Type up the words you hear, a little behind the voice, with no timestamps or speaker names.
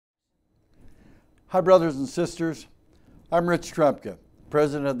Hi, brothers and sisters. I'm Rich Trumka,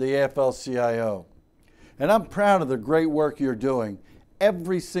 President of the AFL-CIO, and I'm proud of the great work you're doing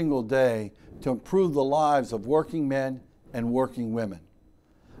every single day to improve the lives of working men and working women.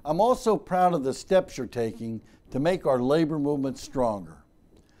 I'm also proud of the steps you're taking to make our labor movement stronger.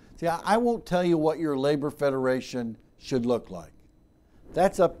 See, I won't tell you what your labor federation should look like.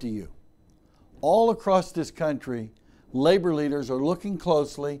 That's up to you. All across this country, labor leaders are looking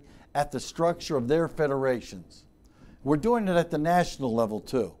closely at the structure of their federations. We're doing it at the national level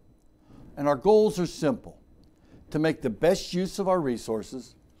too. And our goals are simple: to make the best use of our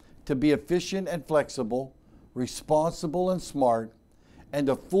resources, to be efficient and flexible, responsible and smart, and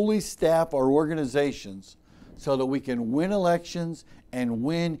to fully staff our organizations so that we can win elections and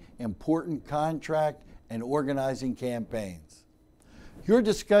win important contract and organizing campaigns. Your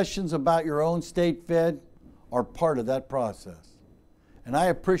discussions about your own state fed are part of that process. And I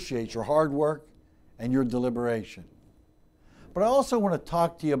appreciate your hard work and your deliberation. But I also want to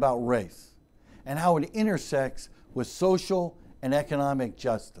talk to you about race and how it intersects with social and economic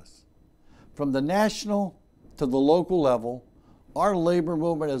justice. From the national to the local level, our labor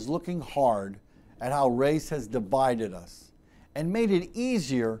movement is looking hard at how race has divided us and made it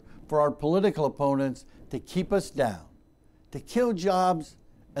easier for our political opponents to keep us down, to kill jobs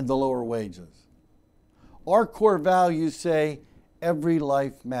and the lower wages. Our core values say every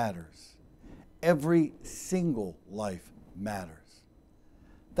life matters. Every single life matters.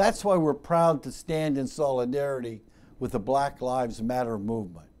 That's why we're proud to stand in solidarity with the Black Lives Matter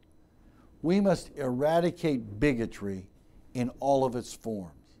movement. We must eradicate bigotry in all of its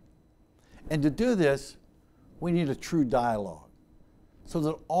forms. And to do this, we need a true dialogue so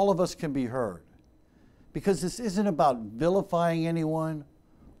that all of us can be heard. Because this isn't about vilifying anyone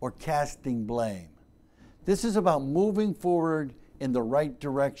or casting blame. This is about moving forward in the right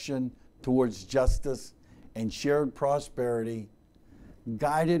direction towards justice and shared prosperity,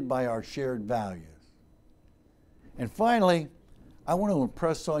 guided by our shared values. And finally, I want to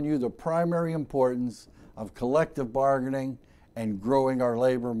impress on you the primary importance of collective bargaining and growing our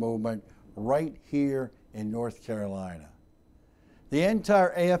labor movement right here in North Carolina. The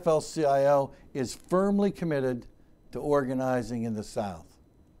entire AFL-CIO is firmly committed to organizing in the South.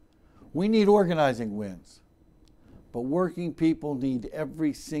 We need organizing wins. But working people need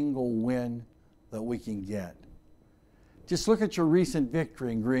every single win that we can get. Just look at your recent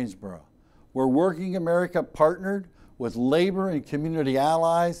victory in Greensboro, where Working America partnered with labor and community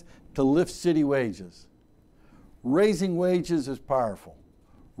allies to lift city wages. Raising wages is powerful.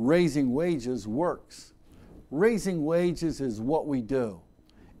 Raising wages works. Raising wages is what we do.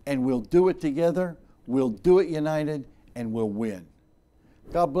 And we'll do it together, we'll do it united, and we'll win.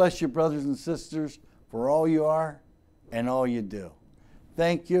 God bless you, brothers and sisters, for all you are and all you do.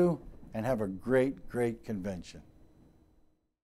 Thank you, and have a great, great convention.